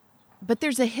 but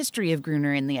there's a history of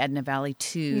Gruner in the Edna Valley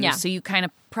too. Yeah. So you kind of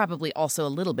probably also a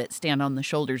little bit stand on the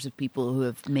shoulders of people who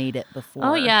have made it before.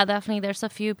 Oh yeah, definitely. There's a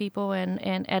few people in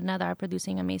Edna that are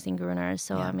producing amazing Gruners.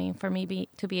 So I mean, for me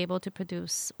to be able to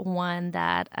produce one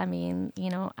that, I mean,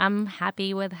 I'm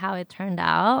happy with how it turned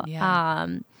out.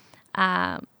 Yeah.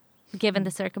 Given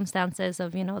the circumstances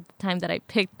of, the time that I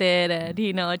picked it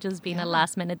and, just being a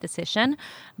last minute decision.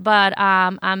 But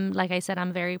I'm, like I said,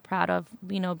 I'm very proud of,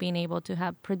 being able to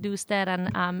have produced it.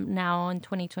 And now in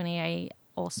 2020, I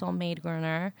also made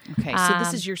Gruner. Okay. So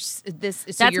this is your,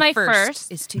 that's your my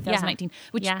first is 2019, yeah.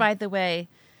 which by the way,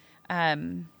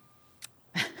 Nancy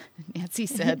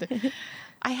said,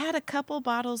 I had a couple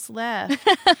bottles left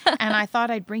and I thought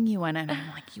I'd bring you one. And I'm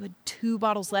like, you had 2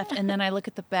 bottles left. And then I look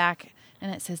at the back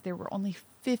and it says there were only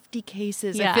 50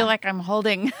 cases. Yeah. I feel like I'm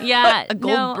holding a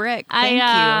gold brick. Thank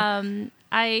you.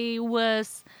 I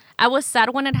was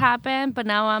sad when it happened, but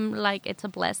now I'm like, it's a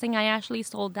blessing. I actually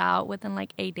sold out within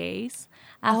like 8 days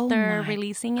after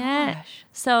releasing it.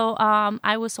 So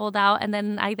I was sold out, and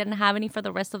then I didn't have any for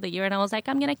the rest of the year. And I was like,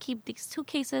 I'm going to keep these 2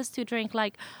 cases to drink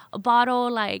like a bottle,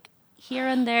 like here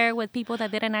and there with people that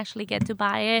didn't actually get to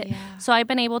buy it. Yeah. So I've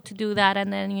been able to do that.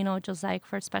 And then, just like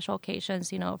for special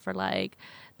occasions, for like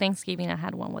Thanksgiving, I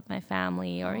had one with my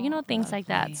family or, things lovely. like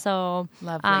that. So,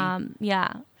 lovely.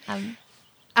 Yeah.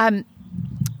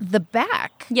 The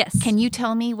back. Yes. Can you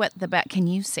tell me what the back, can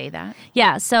you say that?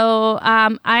 Yeah. So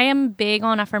I am big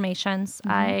on affirmations.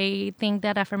 Mm-hmm. I think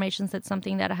that affirmations is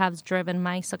something that has driven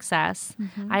my success.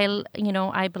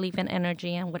 Mm-hmm. I believe in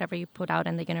energy, and whatever you put out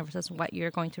in the universe is what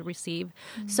you're going to receive.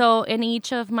 Mm-hmm. So in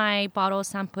each of my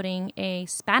bottles, I'm putting a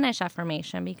Spanish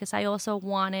affirmation because I also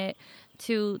wanted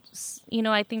to,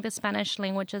 I think the Spanish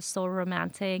language is so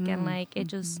romantic and like it's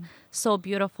just so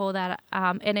beautiful that,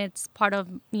 and it's part of,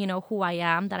 who I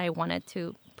am, that I wanted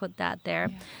to put that there.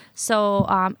 Yeah.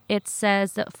 So it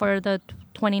says that for the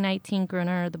 2019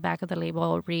 Gruner, the back of the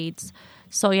label reads,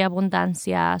 Soy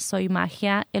abundancia, soy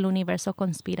magia, el universo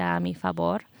conspira a mi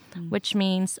favor, which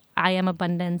means I am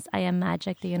abundance, I am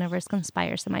magic, the universe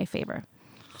conspires in my favor.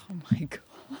 Oh my God.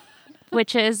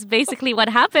 Which is basically what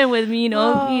happened with me,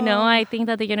 I think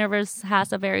that the universe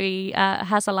has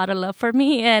has a lot of love for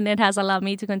me, and it has allowed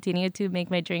me to continue to make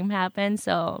my dream happen.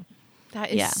 So that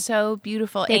is so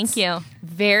beautiful. Thank you.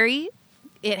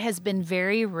 It has been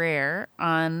very rare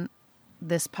on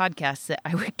this podcast that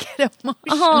I would get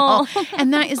emotional.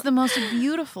 And that is the most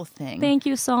beautiful thing. Thank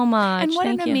you so much. And what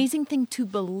an amazing thing to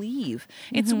believe.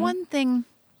 It's one thing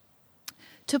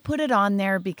to put it on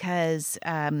there because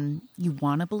you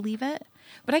want to believe it.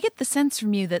 But I get the sense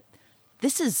from you that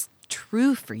this is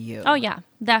true for you. Oh, yeah,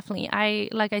 definitely.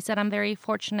 Like I said, I'm very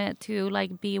fortunate to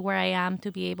be where I am,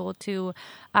 to be able to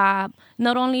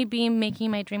not only be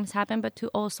making my dreams happen, but to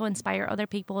also inspire other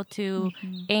people to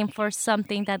aim for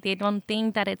something that they don't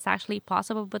think that it's actually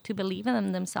possible, but to believe in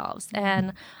them themselves.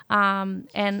 And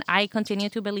I continue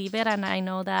to believe it, and I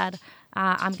know that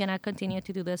I'm going to continue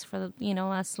to do this for,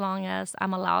 as long as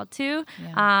I'm allowed to.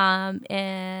 Yeah.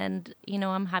 And,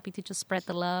 I'm happy to just spread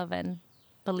the love and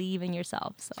believe in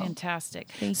yourself. So. Fantastic.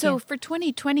 Thank you. For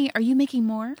 2020, are you making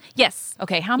more? Yes.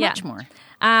 Okay. How much more?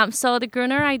 So the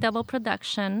Gruner, I double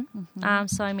production.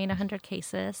 So I made 100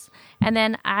 cases. And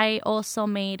then I also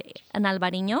made an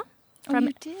Albarino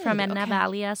from Edna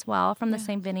Valley as well, from the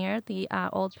same vineyard, the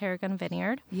Old Paragon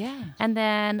Vineyard. Yeah. And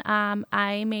then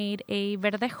I made a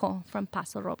Verdejo from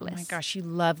Paso Robles. Oh my gosh, you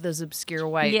love those obscure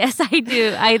whites. Yes, I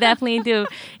do. I definitely do.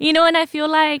 And I feel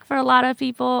like for a lot of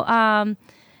people,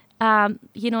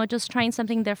 just trying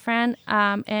something different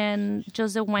and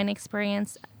just the wine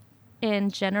experience in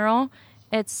general,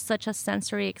 it's such a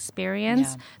sensory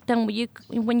experience. Yeah. Then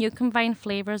when you combine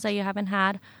flavors that you haven't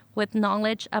had with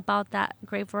knowledge about that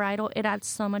grape varietal, it adds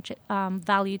so much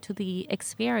value to the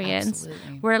experience.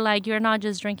 Absolutely. Where you're not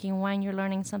just drinking wine, you're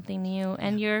learning something new.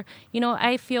 And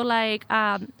I feel like,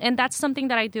 and that's something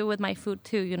that I do with my food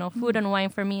too. Food and wine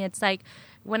for me, it's like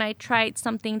when I tried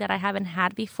something that I haven't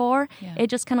had before, Yeah. it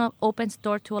just kind of opens the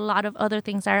door to a lot of other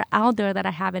things that are out there that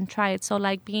I haven't tried. So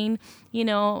like being,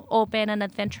 open and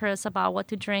adventurous about what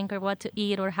to drink or what to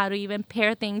eat or how to even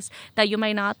pair things that you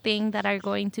might not think that are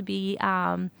going to be,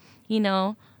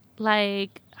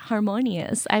 like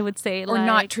harmonious, I would say. Or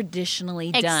not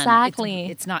traditionally done. Exactly.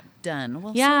 It's not done.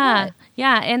 Well, Yeah. so what?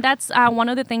 Yeah. And that's one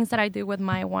of the things that I do with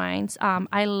my wines.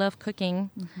 I love cooking.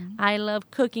 I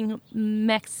love cooking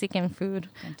Mexican food.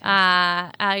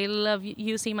 I love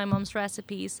using my mom's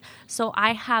recipes. So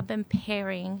I have been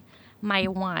pairing my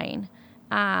wine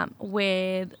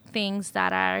with things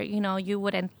that are, you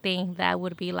wouldn't think that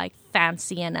would be like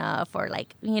fancy enough or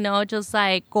like, just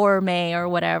like gourmet or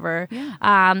whatever.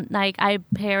 Yeah. Like I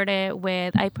paired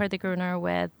the Gruner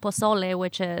with pozole,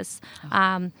 which is,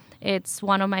 it's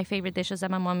one of my favorite dishes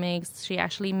that my mom makes. She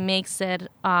actually makes it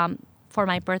for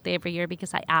my birthday every year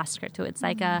because I ask her to. It's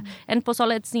like and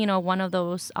pozole, it's, one of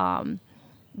those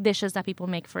dishes that people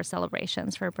make for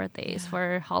celebrations, for birthdays,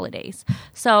 for holidays.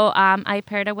 So I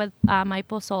paired it with my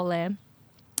pozole.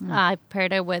 I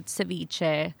paired it with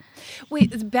ceviche.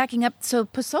 Wait, backing up. So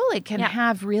pozole can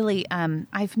have really,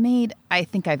 I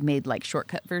think I've made like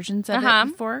shortcut versions of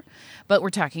it before, but we're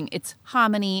talking, it's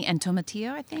hominy and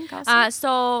tomatillo, I think also.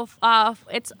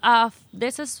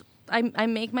 I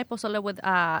make my pozole with,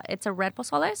 it's a red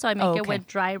pozole, so I make it with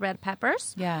dry red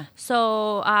peppers. Yeah.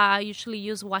 So I usually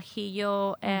use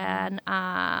guajillo and,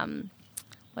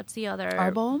 what's the other?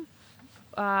 Arbol?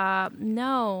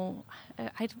 No.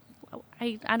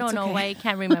 I don't know okay. why I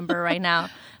can't remember right now.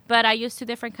 But I use 2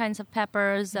 different kinds of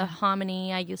peppers,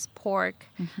 hominy, I use pork,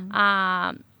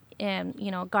 and,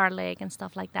 garlic and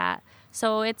stuff like that.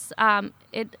 So it's,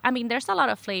 there's a lot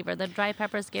of flavor. The dry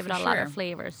peppers give it a lot of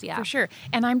flavors. Yeah. For sure.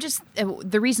 And I'm just,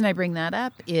 the reason I bring that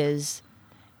up is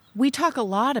we talk a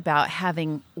lot about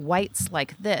having whites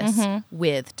like this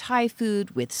with Thai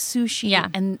food, with sushi,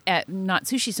 and not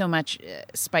sushi so much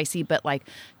spicy, but like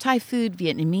Thai food,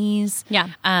 Vietnamese. Yeah.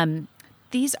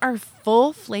 These are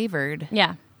full flavored,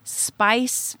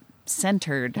 spice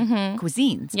centered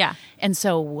cuisines. Yeah. And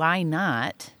so why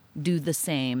not do the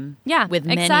same with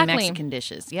many Mexican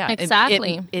dishes? Yeah.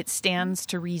 Exactly. It stands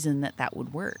to reason that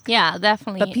would work. Yeah,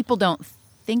 definitely. But people don't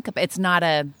think about it's not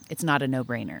a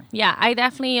no-brainer. Yeah, I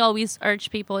definitely always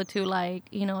urge people to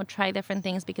try different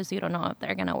things because you don't know if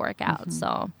they're going to work out.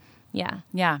 So, yeah.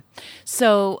 Yeah.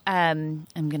 So, I'm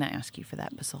going to ask you for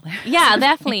that pozole. Yeah,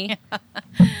 definitely.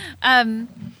 I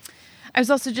was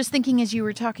also just thinking as you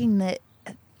were talking that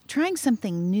trying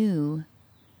something new,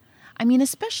 I mean,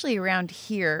 especially around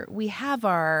here, we have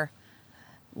our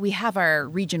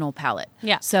regional palate.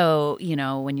 Yeah. So,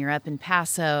 when you're up in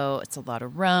Paso, it's a lot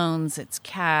of Rhones, it's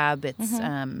Cab, it's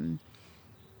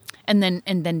and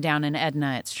then down in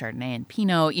Edna, it's Chardonnay and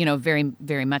Pinot, very,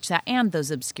 very much that, and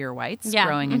those obscure whites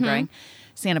growing and growing.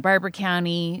 Santa Barbara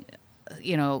County,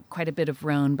 quite a bit of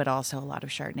Rhone, but also a lot of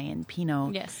Chardonnay and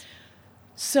Pinot. Yes.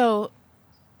 So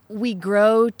we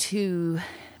grow to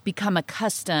become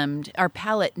accustomed. Our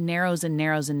palate narrows and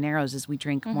narrows and narrows as we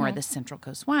drink more of the Central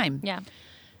Coast wine. Yeah.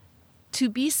 To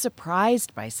be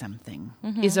surprised by something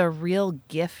is a real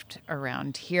gift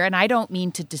around here. And I don't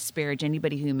mean to disparage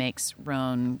anybody who makes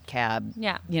Rhone, Cab,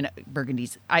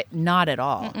 Burgundies. Not at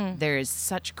all. There is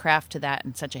such craft to that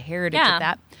and such a heritage of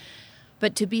that.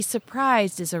 But to be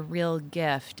surprised is a real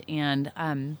gift. And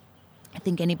I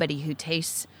think anybody who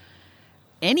tastes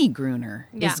any Gruner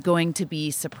is going to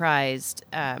be surprised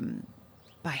by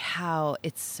how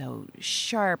it's so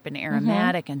sharp and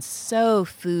aromatic and so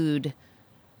food.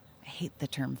 I hate the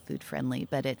term food friendly,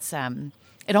 but it's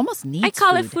it almost needs. I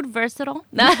call it food versatile.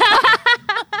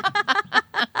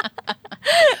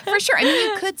 For sure. I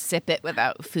mean, you could sip it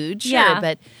without food, sure,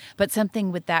 but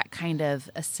something with that kind of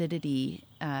acidity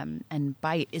and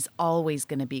bite is always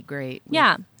going to be great.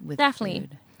 With definitely.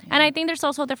 Food. Yeah. And I think there's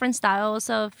also different styles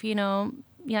of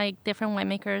like different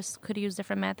winemakers could use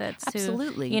different methods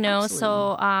Absolutely.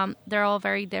 So they're all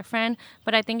very different,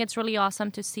 but I think it's really awesome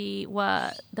to see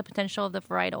what the potential of the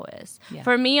varietal is.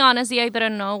 For me, honestly, I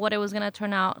didn't know what it was going to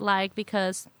turn out like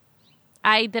because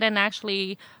I didn't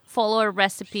actually follow a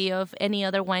recipe of any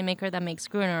other winemaker that makes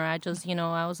Gruner. I just,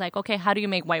 I was like, okay, how do you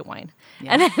make white wine?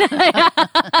 And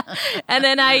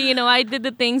then I did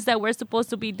the things that were supposed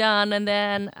to be done. And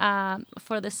then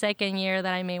for the second year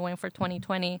that I made wine for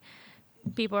 2020,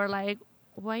 people are like,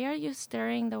 why are you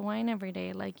stirring the wine every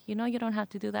day? Like, you don't have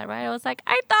to do that, right? I was like,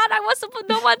 I thought I was supposed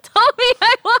to. No one told me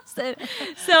I wasn't.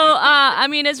 So,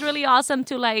 it's really awesome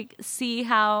to, see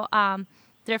how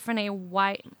different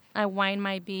a wine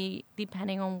might be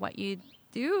depending on what you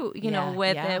do,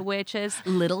 with it, which is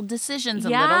little decisions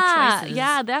and little choices.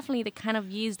 Yeah, definitely the kind of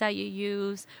yeast that you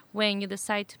use when you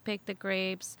decide to pick the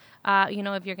grapes,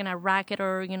 if you're going to rack it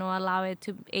or, allow it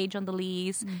to age on the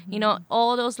lees,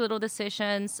 all those little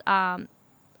decisions,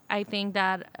 I think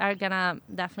that are going to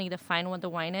definitely define what the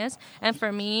wine is. And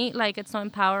for me, like, it's so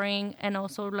empowering and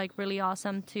also, like, really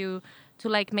awesome to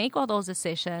like make all those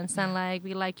decisions and like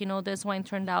be like, this wine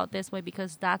turned out this way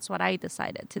because that's what I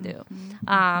decided to do.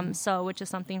 So which is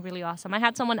something really awesome. I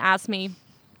had someone ask me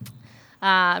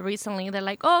recently, they're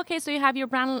like, oh, okay, so you have your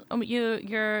brand,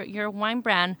 your wine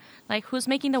brand, like, who's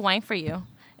making the wine for you?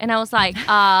 And I was like,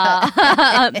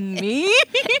 me?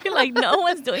 Like, no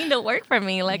one's doing the work for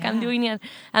me. Like, I'm doing it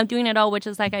all, which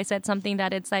is, like I said, something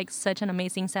that it's like such an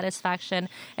amazing satisfaction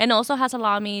and also has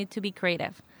allowed me to be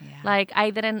creative. Like,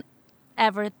 I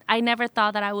never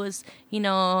thought that I was,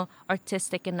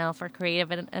 artistic enough or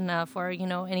creative enough or,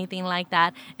 anything like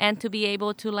that. And to be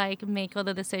able to, like, make all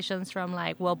the decisions from,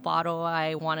 like, what bottle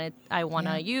I want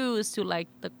to use to, like,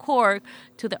 the cork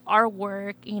to the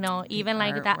artwork, even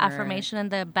like that affirmation in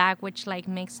the back, which, like,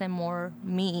 makes it more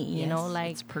me,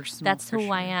 like, it's personal, that's who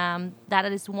I am. That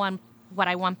is what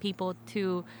I want people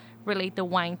to relate the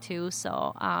wine to.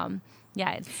 So,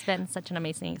 it's been such an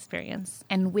amazing experience.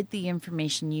 And with the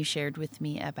information you shared with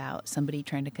me about somebody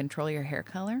trying to control your hair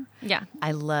color,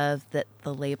 I love that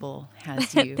the label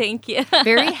has you Thank you.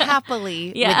 very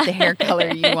happily with the hair color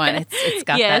you want. It's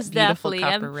got that beautiful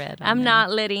copper red. I'm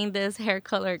not letting this hair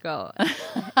color go.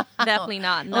 Definitely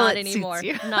not. Not anymore.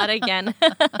 Not again.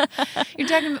 You're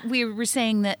talking. We were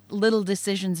saying that little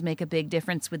decisions make a big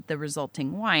difference with the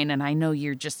resulting wine, and I know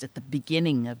you're just at the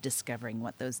beginning of discovering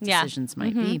what those decisions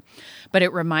might be. But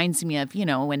it reminds me of,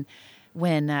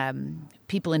 when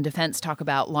people in defense talk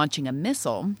about launching a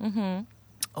missile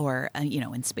or,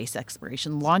 in space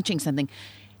exploration, launching something,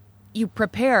 you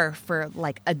prepare for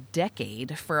like a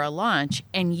decade for a launch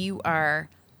and you are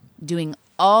doing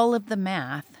all of the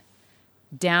math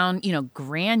down,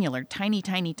 granular, tiny,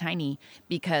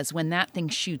 because when that thing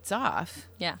shoots off,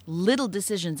 little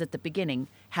decisions at the beginning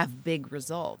have big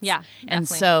results. Yeah, and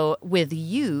so with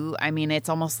you, I mean, it's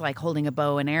almost like holding a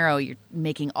bow and arrow. You're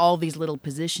making all these little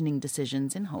positioning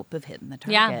decisions in hope of hitting the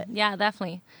target. Yeah,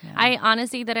 definitely. Yeah. I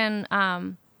honestly didn't,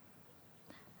 I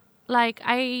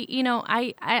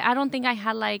don't think I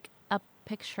had like a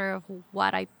picture of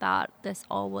what I thought this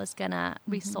all was gonna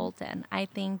result in. I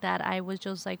think that I was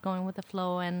just like going with the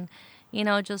flow and,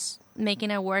 just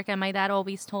making it work. And my dad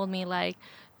always told me, like,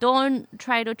 don't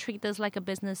try to treat this like a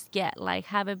business yet. Like,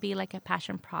 have it be like a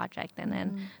passion project and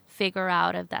then figure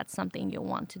out if that's something you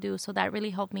want to do. So that really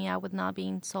helped me out with not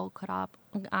being so caught up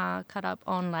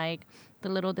on like the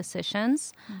little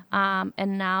decisions.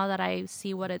 And now that I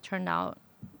see what it turned out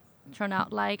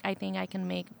like, I think I can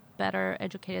make better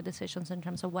educated decisions in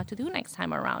terms of what to do next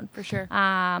time around. For sure.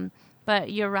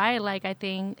 But you're right. Like, I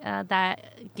think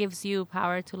that gives you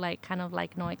power to like kind of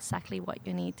like know exactly what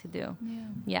you need to do.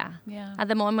 Yeah. At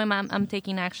the moment, I'm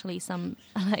taking actually some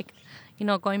like,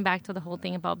 going back to the whole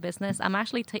thing about business. I'm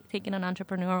actually taking an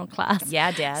entrepreneurial class.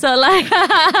 Yeah, Dad. So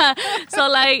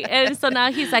and so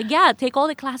now he's like, take all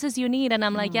the classes you need, and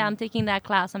I'm like, I'm taking that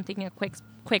class. I'm taking a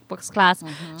QuickBooks class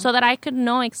so that I could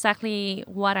know exactly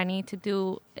what I need to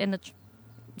do in the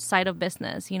side of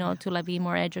business, to like be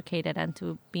more educated and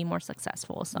to be more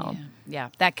successful. So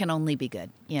that can only be good.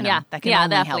 That can only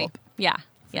definitely help.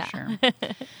 For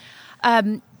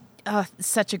sure.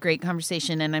 Such a great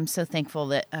conversation, and I'm so thankful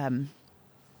that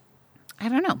I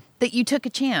don't know that you took a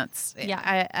chance.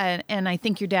 And I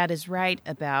think your dad is right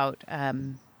about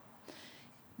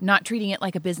not treating it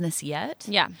like a business yet.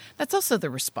 Yeah. That's also the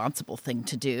responsible thing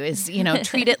to do is,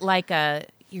 treat it like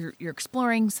you're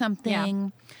exploring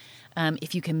something.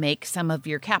 If you can make some of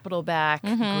your capital back,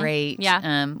 great.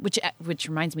 Yeah. Which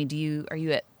reminds me, are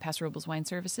you at Paso Robles Wine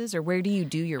Services, or where do you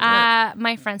do your work?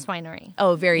 My friend's winery.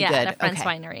 Oh, very good. Yeah, friend's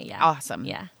winery. Yeah. Awesome.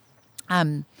 Yeah.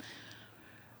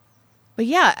 But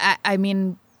yeah, I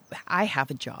mean, I have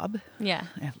a job. Yeah.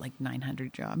 I have like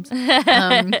 900 jobs. But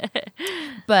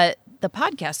the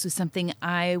podcast was something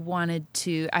I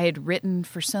had written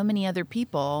for so many other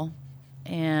people,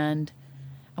 and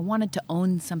I wanted to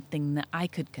own something that I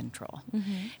could control.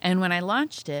 And when I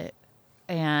launched it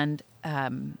and,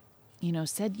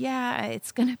 said,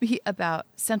 it's going to be about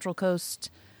Central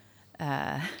Coast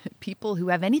people who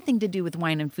have anything to do with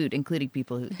wine and food, including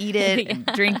people who eat it and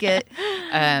drink it,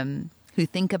 who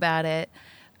think about it.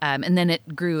 And then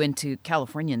it grew into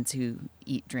Californians who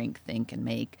eat, drink, think, and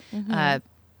make.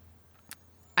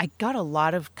 I got a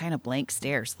lot of kind of blank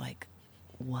stares, like,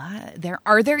 what?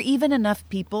 Are there even enough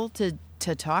people to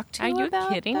to talk to Are you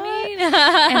about kidding that. me?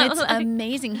 And it's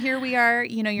amazing. Here we are,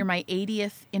 you're my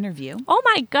 80th interview. Oh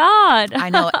my God. I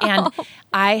know. And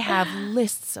I have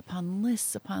lists upon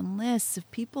lists upon lists of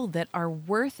people that are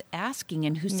worth asking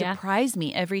and who surprise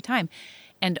me every time.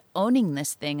 And owning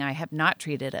this thing, I have not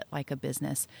treated it like a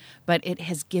business, but it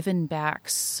has given back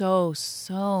so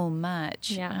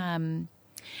much. Yeah.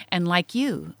 And like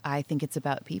you, I think it's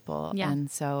about people. Yeah, and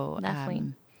so,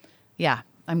 definitely.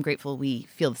 I'm grateful we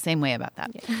feel the same way about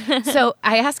that. Yeah. So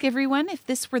I ask everyone, if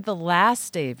this were the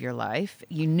last day of your life,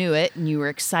 you knew it and you were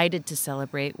excited to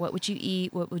celebrate, what would you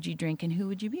eat, what would you drink, and who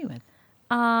would you be with?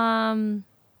 Oh,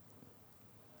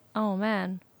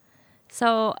 man.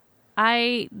 So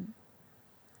I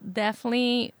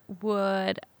definitely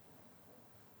would.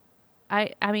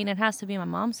 I mean, it has to be my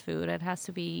mom's food. It has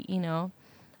to be,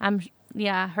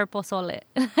 her pozole.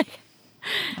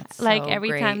 That's like so every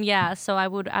great. time, so I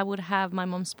would have my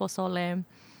mom's pozole.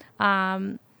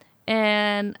 And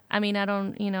I mean, I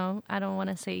don't want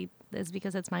to say this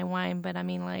because it's my wine, but I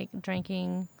mean, like,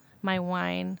 drinking my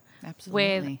wine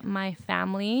Absolutely. with my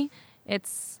family,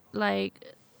 it's like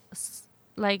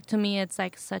to me, it's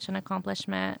like such an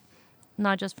accomplishment,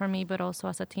 not just for me, but also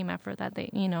as a team effort that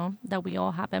that we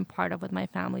all have been part of with my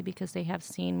family, because they have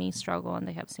seen me struggle and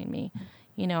they have seen me,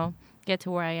 get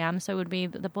to where I am. So it would be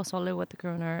the pozole with the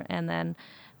Gruner, and then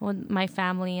with my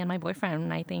family and my boyfriend.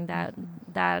 And I think that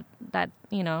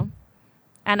and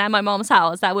at my mom's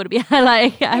house, that would be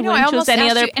like, I wouldn't choose any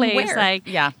other place. Like,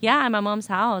 at my mom's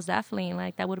house, definitely.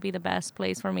 Like, that would be the best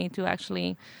place for me to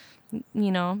actually,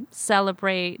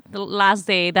 celebrate the last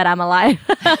day that I'm alive.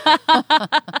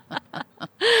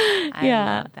 I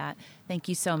love that. Thank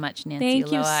you so much, Nancy.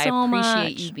 Thank you so much. I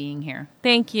appreciate you being here.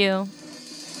 Thank you.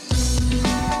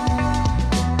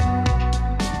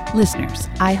 Listeners,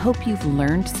 I hope you've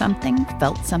learned something,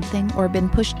 felt something, or been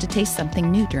pushed to taste something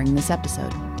new during this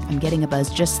episode. I'm getting a buzz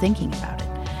just thinking about it.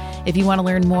 If you want to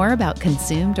learn more about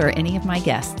Consumed or any of my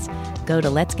guests, go to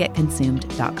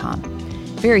letsgetconsumed.com.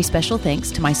 Very special thanks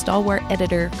to my stalwart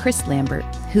editor, Chris Lambert,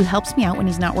 who helps me out when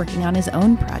he's not working on his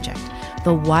own project,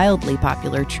 the wildly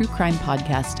popular true crime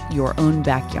podcast, Your Own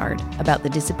Backyard, about the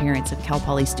disappearance of Cal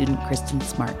Poly student Kristen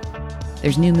Smart.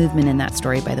 There's new movement in that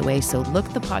story, by the way, so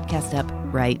look the podcast up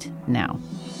right now.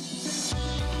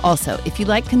 Also, if you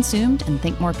like Consumed and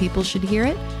think more people should hear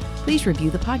it, please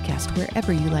review the podcast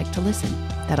wherever you like to listen.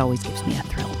 That always gives me a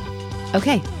thrill.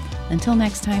 Okay, until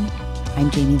next time,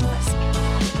 I'm Jamie Lewis.